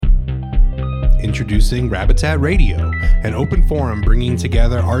Introducing Rabbitat Radio, an open forum bringing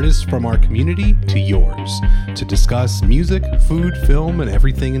together artists from our community to yours to discuss music, food, film, and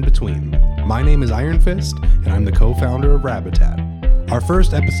everything in between. My name is Iron Fist, and I'm the co-founder of Rabbitat. Our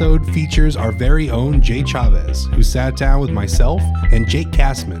first episode features our very own Jay Chavez, who sat down with myself and Jake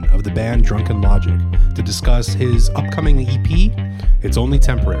Castman of the band Drunken Logic to discuss his upcoming EP, It's Only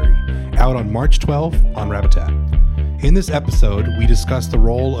Temporary, out on March 12th on Rabbitat. In this episode, we discuss the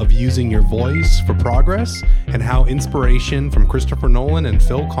role of using your voice for progress and how inspiration from Christopher Nolan and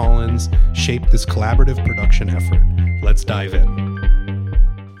Phil Collins shaped this collaborative production effort. Let's dive in.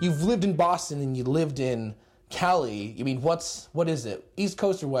 You've lived in Boston and you lived in Cali. I mean, what is it? East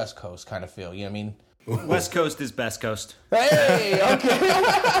Coast or West Coast kind of feel? You know what I mean? West Coast is best coast. Hey, okay.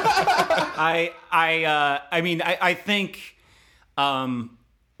 I think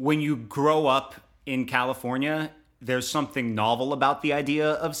when you grow up in California, there's something novel about the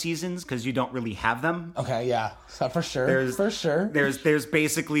idea of seasons because you don't really have them. Okay, yeah, so for sure. There's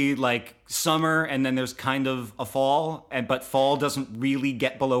basically like summer, and then there's kind of a fall, but fall doesn't really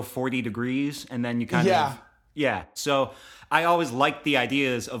get below 40 degrees, and then you kind of So I always liked the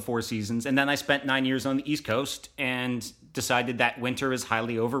ideas of four seasons, and then I spent 9 years on the East Coast and decided that winter is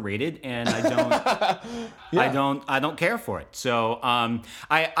highly overrated, and I don't care for it. So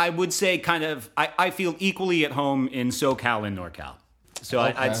I would say kind of I feel equally at home in SoCal and NorCal. So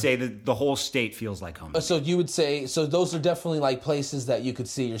okay. I'd say that the whole state feels like home. So you would say those are definitely like places that you could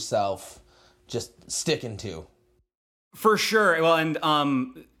see yourself just sticking to. For sure. Well, and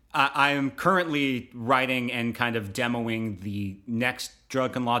I am currently writing and kind of demoing the next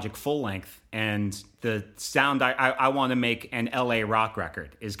Drunken Logic full length, and the sound I want to make an LA rock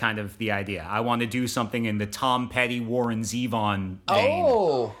record is kind of the idea. I want to do something in the Tom Petty, Warren Zevon vein.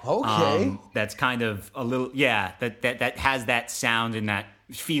 Oh, okay. That's kind of a little, that has that sound and that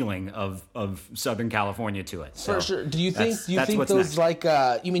feeling of Southern California to it. So for sure. Do you think those next. Like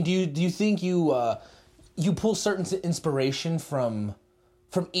do you think you pull certain inspiration from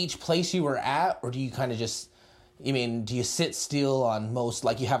each place you were at, or do you kind of just, do you sit still on most,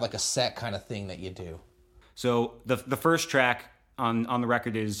 like you have like a set kind of thing that you do? So the first track on the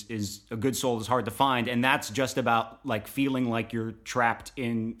record is A Good Soul Is Hard to Find, and that's just about like feeling like you're trapped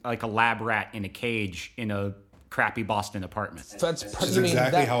in like a lab rat in a cage in a crappy Boston apartment. That's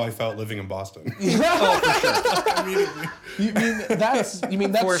exactly how I felt living in Boston. Oh, for sure. That's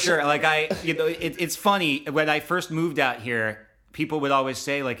for sure. Like it's funny when I first moved out here. People would always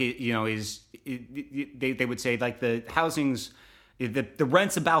say, like, they would say, like, the housing's, the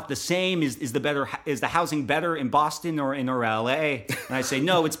rent's about the same. Is the housing better in Boston or in LA? And I say,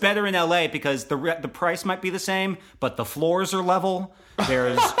 no, it's better in LA because the price might be the same, but the floors are level.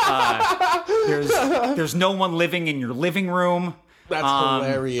 There's no one living in your living room. That's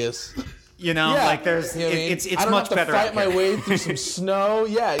hilarious. Like there's, it's much better. I don't have to fight my way through some snow.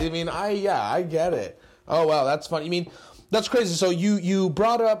 Yeah, I get it. Oh, wow, that's funny. That's crazy. So you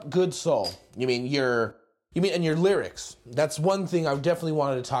brought up Good Soul. And your lyrics. That's one thing I definitely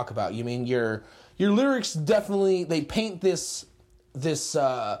wanted to talk about. Your lyrics definitely, they paint this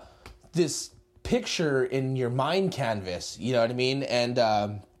picture in your mind canvas. You know what I mean? And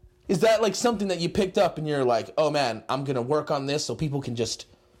is that like something that you picked up and you're like, oh man, I'm gonna work on this so people can just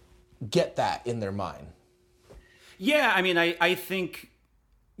get that in their mind? Yeah, I think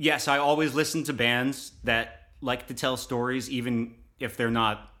yes. I always listen to bands that like to tell stories, even if they're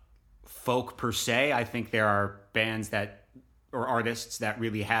not folk per se. I think there are bands or artists that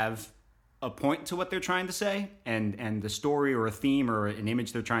really have a point to what they're trying to say, and the story or a theme or an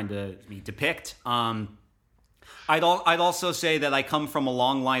image they're trying to depict. I'd also say that I come from a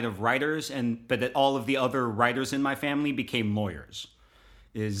long line of writers, but that all of the other writers in my family became lawyers.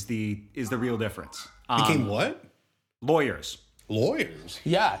 Is the real difference? Became what? Lawyers.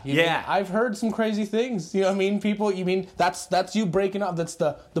 Yeah. I've heard some crazy things. You know what I mean? People, that's you breaking up. That's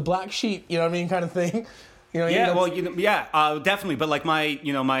the black sheep. You know what I mean? Kind of thing. Definitely. But like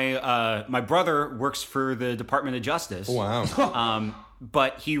my brother works for the Department of Justice. Oh, wow.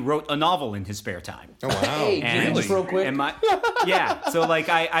 But he wrote a novel in his spare time. Oh, wow. Hey, really? Just real quick. So like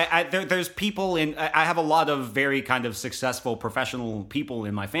there's people I have a lot of very kind of successful professional people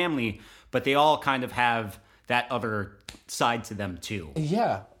in my family, but they all kind of have that other side to them too.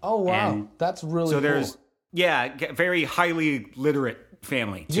 Yeah. Oh wow. And that's really cool. There's very highly literate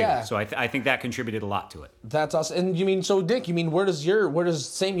family too. Yeah. So I think that contributed a lot to it. That's awesome. And so Dick, where does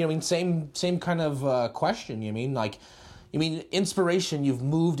same kind of question. Inspiration, you've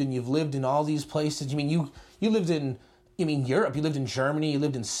moved and you've lived in all these places. You lived in Europe, you lived in Germany, you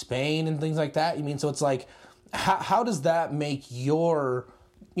lived in Spain and things like that. So it's like how does that make your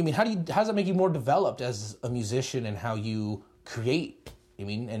how does that make you more developed as a musician and how you create,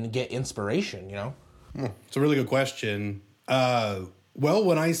 and get inspiration, It's a really good question. Well,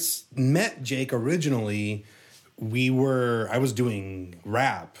 when I met Jake originally, I was doing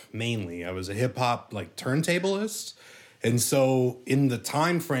rap mainly. I was a hip hop like turntablist. And so in the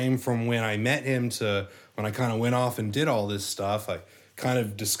time frame from when I met him to when I kind of went off and did all this stuff, I kind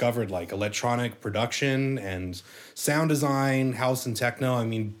of discovered like electronic production and sound design, house and techno. I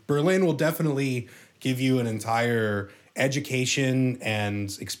mean, Berlin will definitely give you an entire education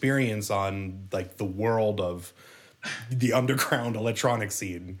and experience on like the world of the underground electronic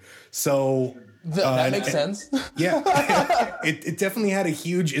scene. So that makes sense. Yeah. it definitely had a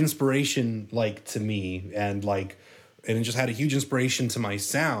huge inspiration like to me and it just had a huge inspiration to my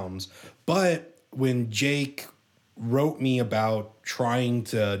sounds. But when Jake wrote me about trying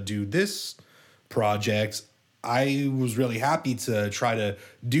to do this project, I was really happy to try to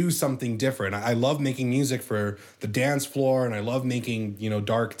do something different. I love making music for the dance floor, and I love making,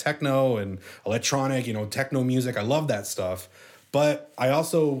 dark techno and electronic, techno music. I love that stuff. But I'm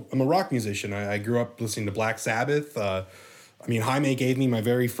a rock musician. I grew up listening to Black Sabbath. Jaime gave me my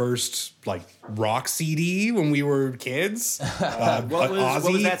very first rock CD when we were kids. What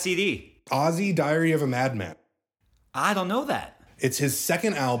was that CD? Ozzy, Diary of a Madman. I don't know that. It's his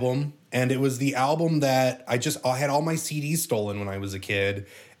second album, and it was the album that I had all my CDs stolen when I was a kid.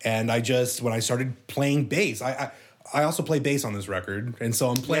 And when I started playing bass, I also play bass on this record, and so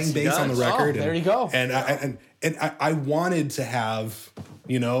I'm playing bass on the record. There you go. And I wanted to have,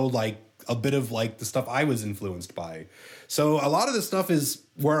 a bit of the stuff I was influenced by. So a lot of the stuff is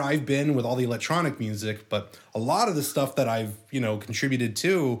where I've been with all the electronic music, but a lot of the stuff that I've, contributed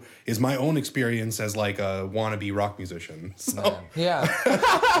to is my own experience as a wannabe rock musician. So. Man.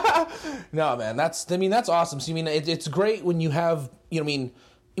 Yeah. No, man, that's awesome. So, it's great when you have, you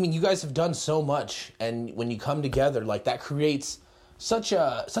guys have done so much, and when you come together, that creates such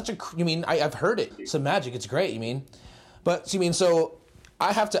a, I've heard it, some magic. It's great, but so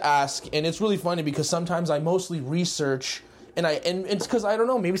I have to ask, and it's really funny because sometimes I mostly research, and it's because I don't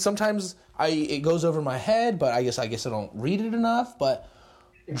know, maybe sometimes it goes over my head, but I guess I don't read it enough. But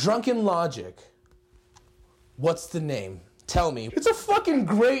Drunken Logic, what's the name? Tell me. It's a fucking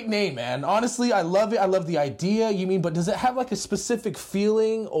great name, man. Honestly, I love it. I love the idea. But does it have a specific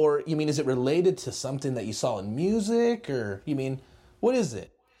feeling, or is it related to something that you saw in music, or what is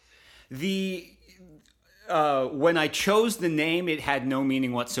it? When I chose the name, it had no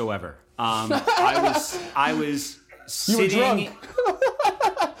meaning whatsoever. I was sitting. You were drunk.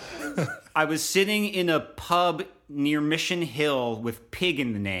 I was sitting in a pub near Mission Hill with Pig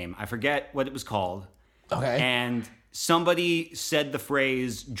in the name. I forget what it was called. Okay. And somebody said the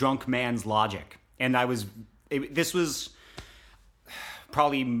phrase "drunk man's logic," and this was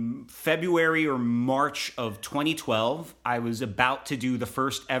probably February or March of 2012. I was about to do the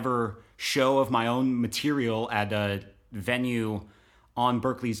first ever show of my own material at a venue on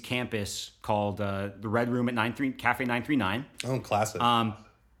Berkeley's campus called the Red Room at Cafe 939. Oh, classic.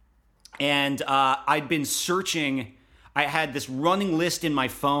 And I'd been searching. I had this running list in my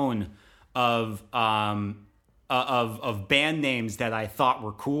phone of band names that I thought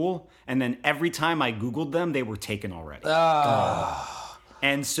were cool, and then every time I Googled them, they were taken already.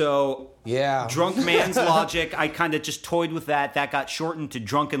 And so, yeah, Drunk Man's Logic, I kind of just toyed with that. That got shortened to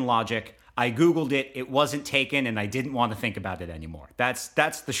Drunken Logic. I Googled it. It wasn't taken, and I didn't want to think about it anymore. That's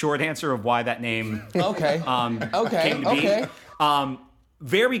the short answer of why that name came to be.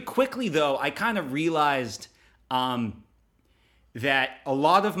 Very quickly, though, I kind of realized that a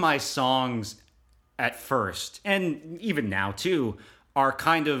lot of my songs at first, and even now too, are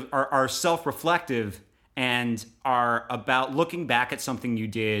are self-reflective and are about looking back at something you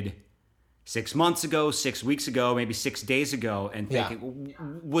did 6 months ago, 6 weeks ago, maybe 6 days ago, and thinking,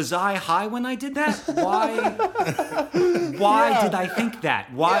 was I high when I did that? Why did I think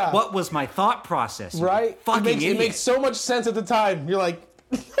that? What was my thought process? Right? It makes so much sense at the time. You're like,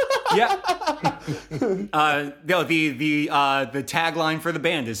 yeah. No, the tagline for the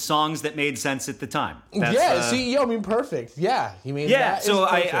band is "Songs that made sense at the time." That's, perfect. Yeah, So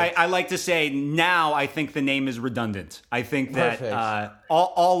I like to say now I think the name is redundant. I think that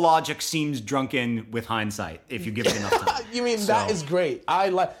all logic seems drunken with hindsight if you give it enough time. That is great. I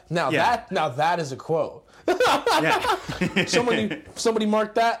like that is a quote. Yeah. somebody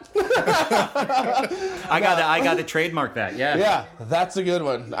mark that. I gotta trademark that. Yeah, that's a good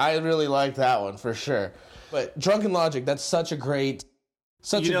one. I really like that one for sure. But Drunken Logic, that's such a great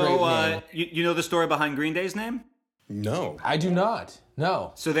name. You know the story behind Green Day's name? No. I do not.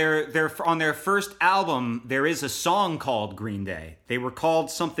 No. So they're on their first album, there is a song called Green Day. They were called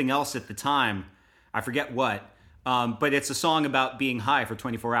something else at the time. I forget what. But it's a song about being high for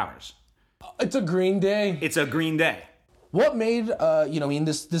 24 hours. It's a Green Day. It's a Green Day. What made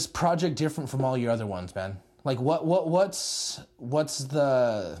this project different from all your other ones, man? Like what's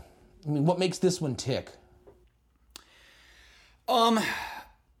the what makes this one tick?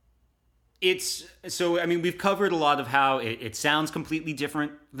 It's so. I mean, we've covered a lot of how it sounds completely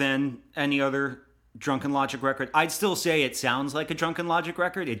different than any other Drunken Logic record. I'd still say it sounds like a Drunken Logic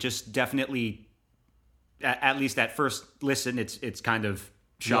record. It just definitely, at least at first listen, it's kind of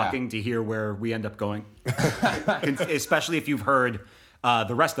shocking to hear where we end up going, especially if you've heard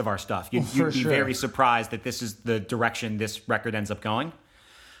the rest of our stuff. You'd be very surprised that this is the direction this record ends up going.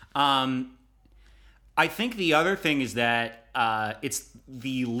 I think the other thing is that it's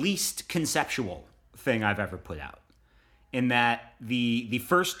the least conceptual thing I've ever put out, in that the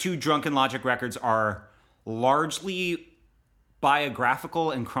first two Drunken Logic records are largely biographical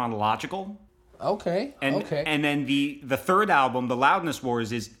and chronological. Okay. And then the third album, The Loudness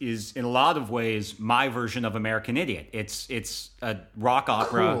Wars, is in a lot of ways my version of American Idiot. It's a rock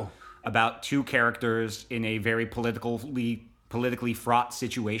opera about two characters in a very politically fraught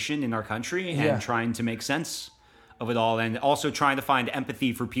situation in our country and trying to make sense of it all, and also trying to find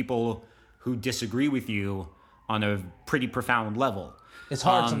empathy for people who disagree with you on a pretty profound level. It's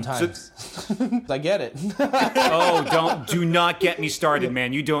hard sometimes. I get it. Do not get me started,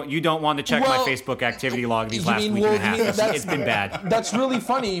 man. You don't want to check my Facebook activity log these last week and a half. It's been bad. That's really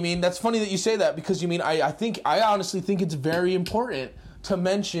funny. That's funny that you say that, because I honestly think it's very important to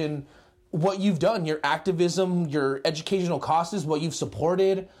mention what you've done, your activism, your educational causes, what you've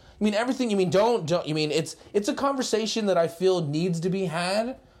supported. Everything. It's a conversation that I feel needs to be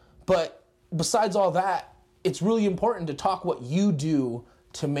had, but besides all that, it's really important to talk what you do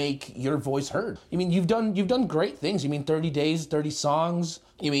to make your voice heard. You've done great things. 30 days, 30 songs.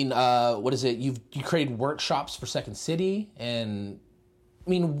 What is it? You created workshops for Second City, and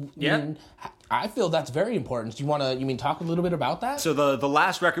I feel that's very important. Do you want to talk a little bit about that? So the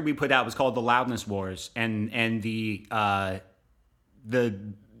last record we put out was called The Loudness Wars, and the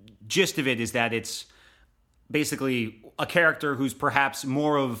gist of it is that it's basically a character who's perhaps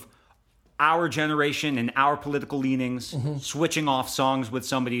more of our generation and our political leanings, switching off songs with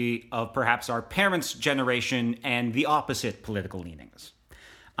somebody of perhaps our parents' generation and the opposite political leanings.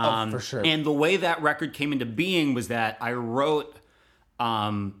 For sure. And the way that record came into being was that I wrote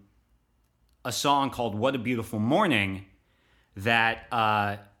a song called What a Beautiful Morning that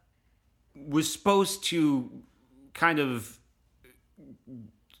was supposed to kind of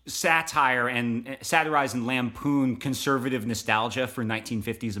satirize and lampoon conservative nostalgia for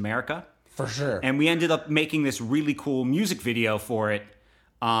 1950s America. For sure. And we ended up making this really cool music video for it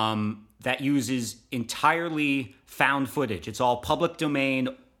that uses entirely found footage. It's all public domain,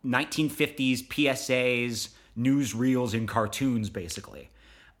 1950s PSAs, newsreels, and cartoons, basically.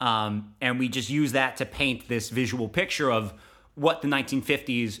 And we just use that to paint this visual picture of what the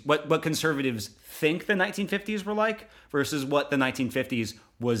 1950s, what conservatives think the 1950s were like versus what the 1950s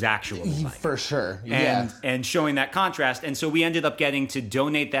was actually like. For sure. Yeah. And showing that contrast. And so we ended up getting to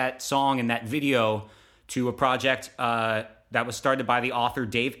donate that song and that video to a project that was started by the author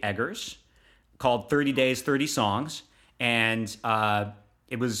Dave Eggers called 30 Days, 30 Songs. And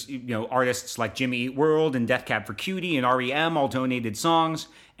it was, artists like Jimmy Eat World and Death Cab for Cutie and REM all donated songs.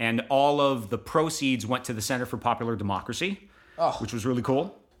 And all of the proceeds went to the Center for Popular Democracy, which was really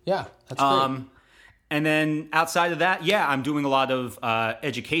cool. Yeah, that's great. And then outside of that, I'm doing a lot of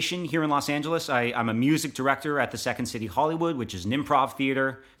education here in Los Angeles. I'm a music director at the Second City Hollywood, which is an improv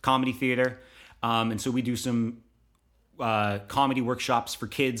theater, comedy theater. And so we do some comedy workshops for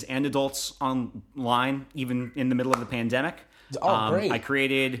kids and adults online, even in the middle of the pandemic. Great. I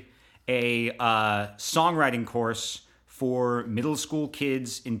created a songwriting course for middle school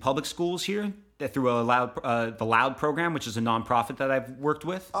kids in public schools here through the Loud program, which is a nonprofit that I've worked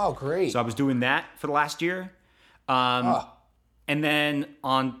with. Oh, great. So I was doing that for the last year. And then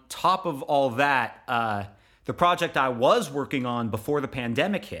on top of all that, the project I was working on before the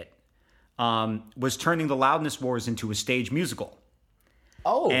pandemic hit was turning The Loudness Wars into a stage musical.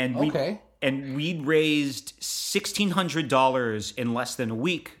 Okay. And we'd raised $1,600 in less than a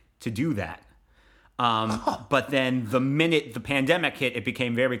week to do that. But then the minute the pandemic hit, it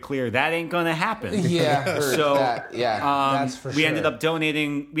became very clear that ain't gonna happen. Yeah. So that's for sure. We ended up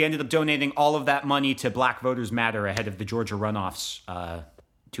donating all of that money to Black Voters Matter ahead of the Georgia runoffs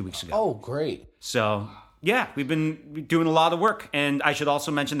 2 weeks ago. Oh, great. So we've been doing a lot of work, and I should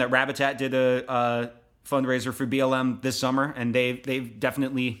also mention that Rabbitat did fundraiser for BLM this summer, and they've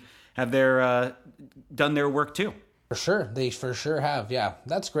definitely have their done their work too. For sure, they for sure have. Yeah,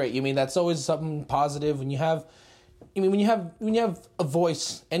 that's great. You mean that's always something positive when you have. I mean when you have a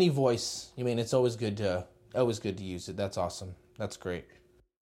voice, any voice. You mean it's always good to use it. That's awesome. That's great.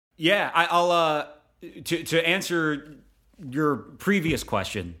 Yeah, I'll to answer your previous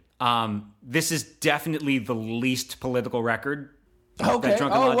question. This is definitely the least political record that Drunken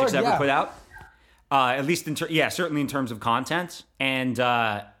Logic's ever put out. At least certainly in terms of content. And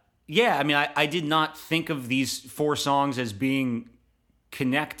I mean, I did not think of these 4 songs as being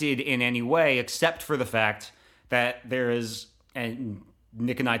connected in any way, except for the fact that there is, and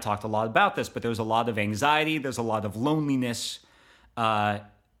Nick and I talked a lot about this, but there's a lot of anxiety, there's a lot of loneliness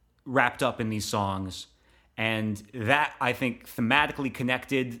wrapped up in these songs. And that, I think, thematically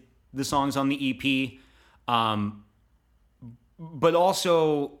connected the songs on the EP. But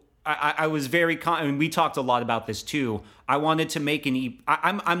also, I was very... and we talked a lot about this, too. I wanted to make an EP...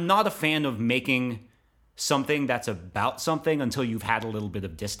 I'm not a fan of making something that's about something until you've had a little bit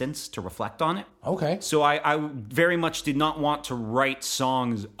of distance to reflect on it. Okay. So I very much did not want to write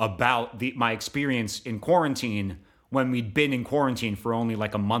songs about my experience in quarantine when we'd been in quarantine for only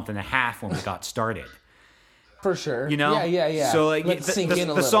like a month and a half when we got started. For sure. You know? Yeah. So like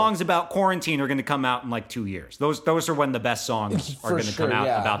the songs about quarantine are going to come out in like 2 years. Those are when the best songs are going to come out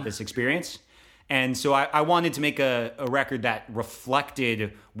about this experience. And so I wanted to make a record that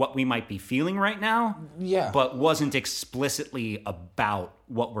reflected what we might be feeling right now, but wasn't explicitly about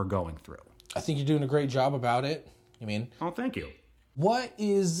what we're going through. I think you're doing a great job about it. I mean... Oh, thank you. What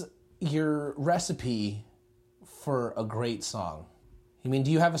is your recipe for a great song? I mean,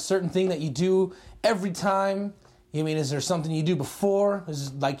 do you have a certain thing that you do every time? I mean, is there something you do before? Is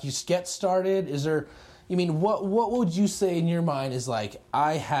it like you get started? Is there... I mean, what would you say in your mind is like,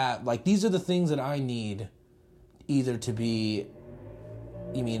 these are the things that I need either to be,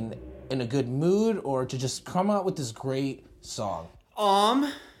 you mean, in a good mood or to just come out with this great song?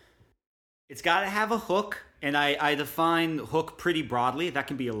 It's got to have a hook, and I define hook pretty broadly. That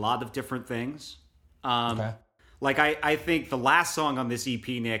can be a lot of different things. Okay. Like, I think the last song on this EP,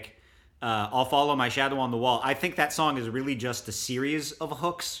 Nick, I'll Follow My Shadow on the Wall, I think that song is really just a series of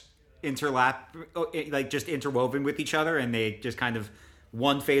hooks just interwoven with each other, and they just kind of,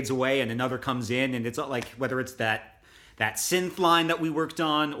 one fades away and another comes in, and it's not like whether it's that synth line that we worked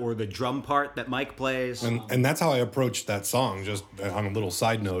on or the drum part that Mike plays. And that's how I approached that song, just on a little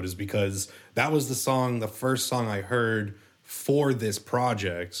side note, is because that was the first song I heard for this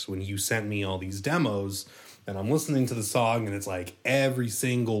project when you sent me all these demos. And I'm listening to the song, and it's like every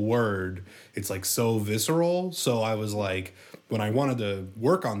single word, it's like so visceral. So I was like, when I wanted to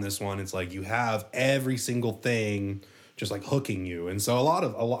work on this one, it's like you have every single thing just like hooking you. And so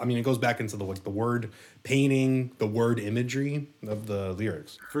I mean, it goes back into the word painting, the word imagery of the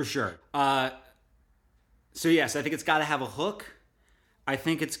lyrics. For sure. So yes, I think it's got to have a hook. I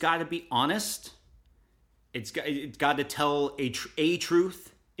think it's got to be honest. It's got to tell a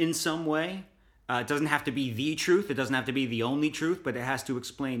truth in some way. It doesn't have to be the truth. It doesn't have to be the only truth, but it has to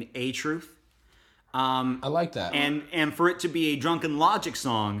explain a truth. I like that. And for it to be a Drunken Logic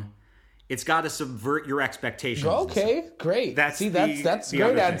song, it's got to subvert your expectations. Okay, great. That's a great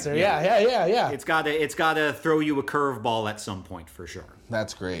answer. Yeah. It's got to throw you a curveball at some point for sure.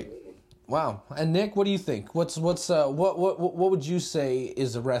 That's great. Wow. And Nick, what do you think? What would you say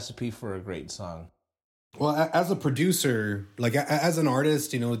is a recipe for a great song? Well, as a producer, like as an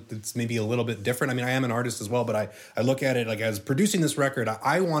artist, you know, it's maybe a little bit different. I mean, I am an artist as well, but I look at it like as producing this record,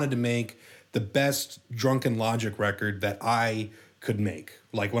 I wanted to make the best Drunken Logic record that I could make.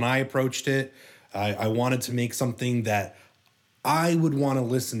 Like when I approached it, I wanted to make something that I would want to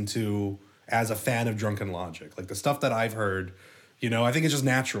listen to as a fan of Drunken Logic. Like the stuff that I've heard, you know, I think it's just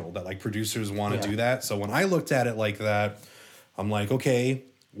natural that like producers want to do that. So when I looked at it like that, I'm like, okay,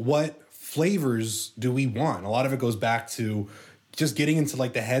 what flavors do we want? A lot of it goes back to just getting into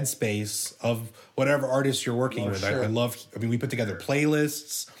like the headspace of whatever artist you're working with. Sure. I mean, we put together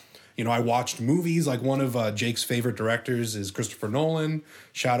playlists. You know, I watched movies. Like one of Jake's favorite directors is Christopher Nolan.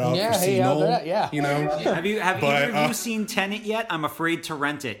 Shout out for Nolan. You know, have either of you seen Tenet yet? I'm afraid to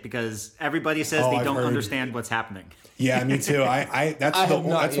rent it because everybody says they don't understand what's happening. Yeah, me too. That's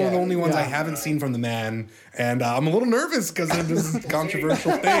one of the only ones I haven't seen from the man, and I'm a little nervous because of this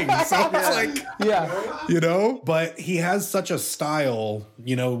controversial thing. So it's like, you know, but he has such a style,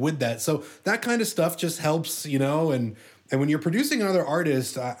 you know, with that. So that kind of stuff just helps, you know, and when you're producing another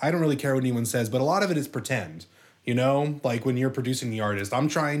artist, I don't really care what anyone says, but a lot of it is pretend, you know, like when you're producing the artist, I'm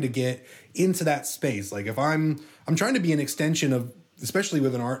trying to get into that space. Like if I'm trying to be an extension of especially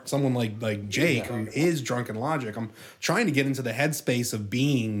with someone like Jake, who is Drunken Logic, I'm trying to get into the headspace of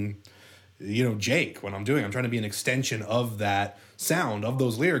being, Jake when I'm trying to be an extension of that sound, of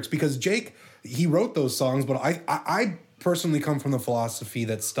those lyrics, because Jake, he wrote those songs, but I personally come from the philosophy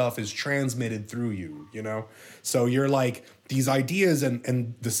that stuff is transmitted through you, So you're like, these ideas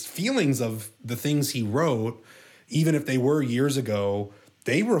and the feelings of the things he wrote, even if they were years ago,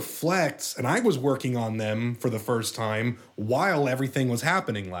 they reflect, and I was working on them for the first time while everything was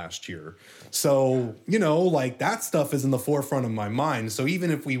happening last year. So, like that stuff is in the forefront of my mind. So even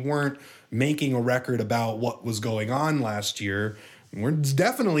if we weren't making a record about what was going on last year, we're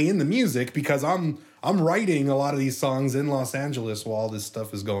definitely in the music because I'm writing a lot of these songs in Los Angeles while this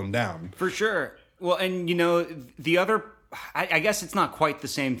stuff is going down. For sure. Well, and the other, I guess it's not quite the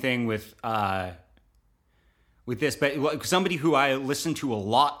same thing with this, but somebody who I listened to a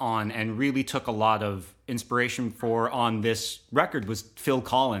lot on and really took a lot of inspiration for on this record was Phil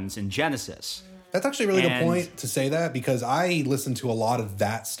Collins in Genesis. That's actually a really good point to say that, because I listened to a lot of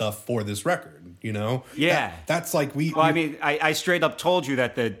that stuff for this record, Yeah. That's like I straight up told you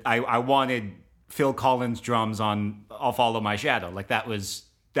that I wanted Phil Collins drums on I'll Follow My Shadow. Like that was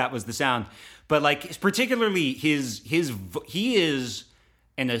the sound. But like particularly he is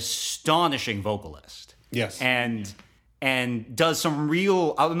an astonishing vocalist. Yes. And does some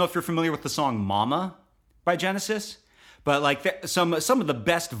real, I don't know if you're familiar with the song Mama by Genesis, but like some of the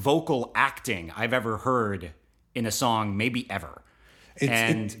best vocal acting I've ever heard in a song, maybe ever.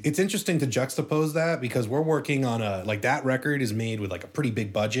 It's interesting to juxtapose that, because we're working on that record is made with like a pretty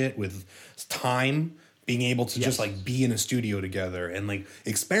big budget, with time, being able to just like be in a studio together and like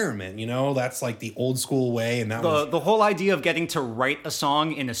experiment, that's like the old school way. And that the whole idea of getting to write a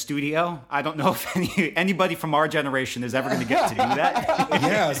song in a studio, I don't know if anybody from our generation is ever going to get to do that.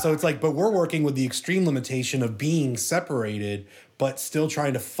 Yeah, so it's like, but we're working with the extreme limitation of being separated, but still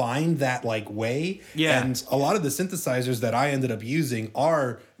trying to find that like way. Yeah. And a lot of the synthesizers that I ended up using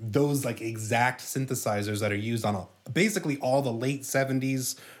are those like exact synthesizers that are used on basically all the late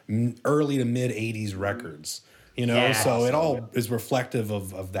 70s, early to mid 80s records. So it all is reflective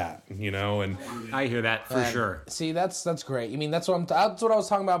of that, and I hear that for sure. See, that's great. That's what I was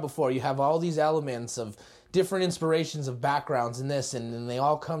talking about before. You have all these elements of different inspirations of backgrounds in this, and they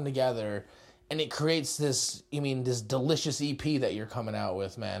all come together, and it creates this delicious EP that you're coming out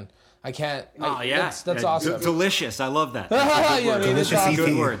with, man. I can't. That's awesome. Delicious. I love that. Delicious EP.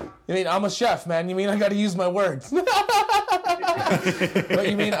 Good word. I'm a chef, man. I got to use my words. But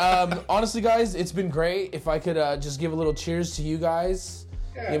honestly, guys, it's been great. If I could just give a little cheers to you guys.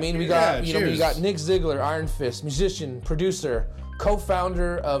 Yeah, we got cheers. we got Nick Ziegler, Iron Fist, musician, producer,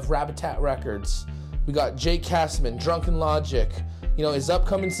 co-founder of Rabbitat Records. We got Jake Kassman, Drunken Logic. His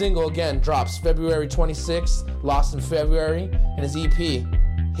upcoming single again drops February 26th, Lost in February, and his EP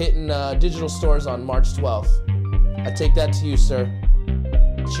hitting digital stores on March 12th. I take that to you, sir.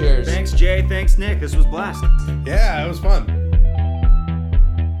 Cheers. Thanks, Jay. Thanks, Nick. This was blast. Yeah, it was fun.